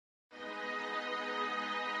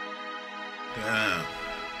Damn.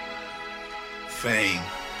 Fame.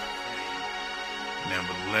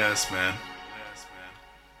 Nevertheless, man.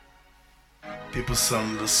 People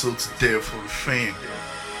selling the suits there for the fame.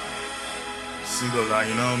 Single that,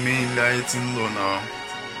 you know what I mean? That it's in low now.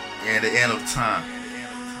 At the end of time.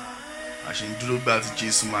 I should do it back to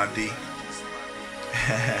Jason my day.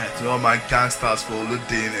 To all my gangsters for all the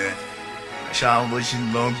day, man. I shall watch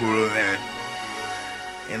in long bro, man.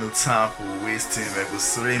 Ain't no time for wasting, man.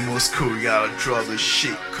 Cause today most cool, we gotta draw the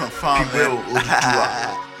shit. Confirm, man.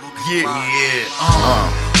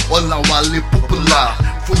 Ọlá wa lè popular.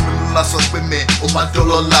 Fúnmilá sọ pé mi ò máa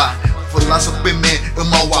dọ́lọ́lá. Fọlá sọ pé mi ò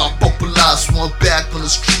máa wà popular. Swan back on the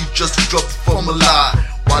street just to drop the formula.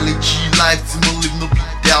 Wale G life to no live, no be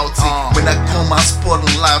doubting. When I come, I spot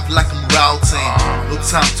on live like I'm routing. No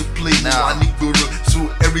time to play, now I need guru. So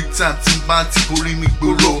every time Timbanti hurry me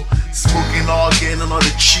guru. Smoking all, getting all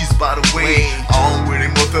the cheese by the way. I don't really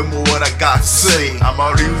more what I got to say. I'm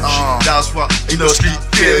a real G, that's why industry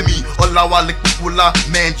fear me. All I want popular,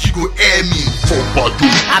 man, you go air me.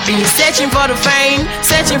 I've been searching for the fame,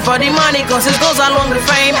 searching for the money, cause it goes along with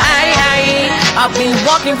fame. I've been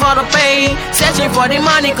working for the pay, searching for the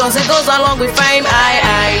money, cause it goes along with fame.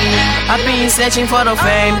 I've been searching for the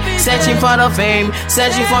fame, searching for the fame,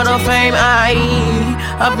 searching for the fame.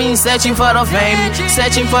 I've been searching for the fame,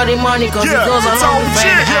 searching for the money, cause it goes along with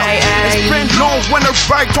fame. It's been long when I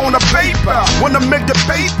write on the paper, when I make the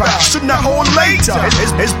paper, sooner or later.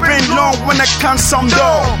 It's been long when I count some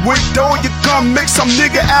dough. With dough you come make some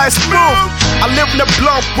nigga ass move. I live in a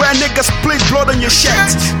block where niggas split blood on your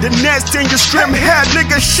shit. The next thing you stream head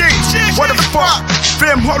nigga shit. What the fuck?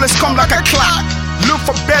 Fame always come like a clock. Look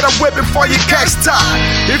for better way before you get stuck.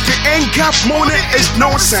 If you ain't got money, it's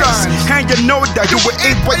nonsense. And you know that you will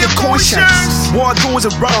eat by your conscience. What goes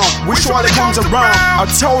around, which one it comes around. I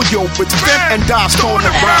told you, with fame and dust going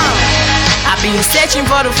around. I've been searching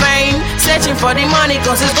for the fame, searching for the money,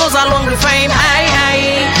 cause it goes along with fame.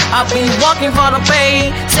 I've been working for the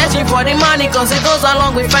pay, searching for the money, cause it goes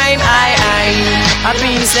along with fame. I've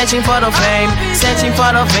been searching for the fame, searching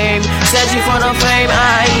for the fame, searching for the fame.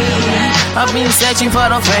 I've been searching for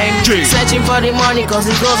the fame, searching for the money, cause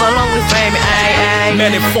it goes along with fame.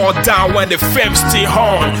 Many fall down when the fame still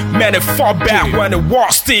on. Many fall back when the war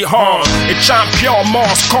still on. A champion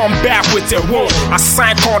must come back with a wound. I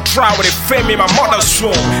signed contract with a fame in my mother's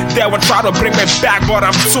womb. They will try to bring me back, but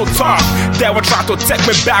I'm too tough. They will try to take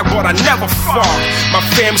me back, but I never fall. My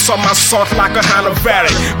fame's on my sword like a hand of berry.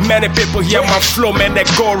 Many people hear my flow, man, they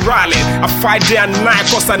go rallying. I fight day and night,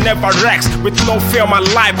 cause I never rest. With no fear, my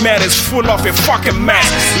life, man, is full of a fucking mess.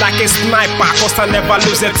 Like a sniper, cause I never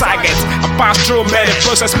lose a target. I pass through many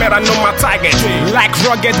process, man, I know my target. Like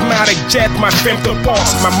rugged man, I jet my fame to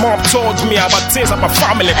boss. My mom told me about things that my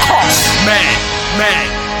family cost. Man.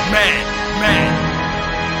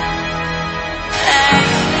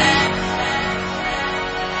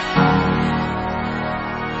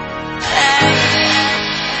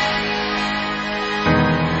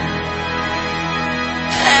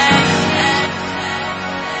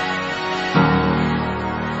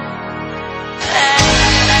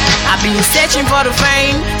 I've been searching for the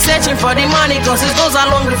fame, searching for the money, cause it goes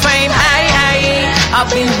along with fame. I've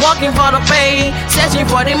been working for the pay, searching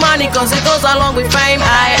for the money, cause it goes along with fame.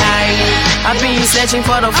 I've been searching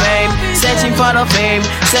for the fame, searching for the fame,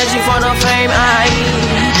 searching for the fame.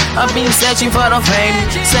 I've been searching for the fame,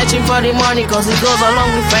 searching for the money, cause it goes along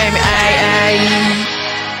with fame.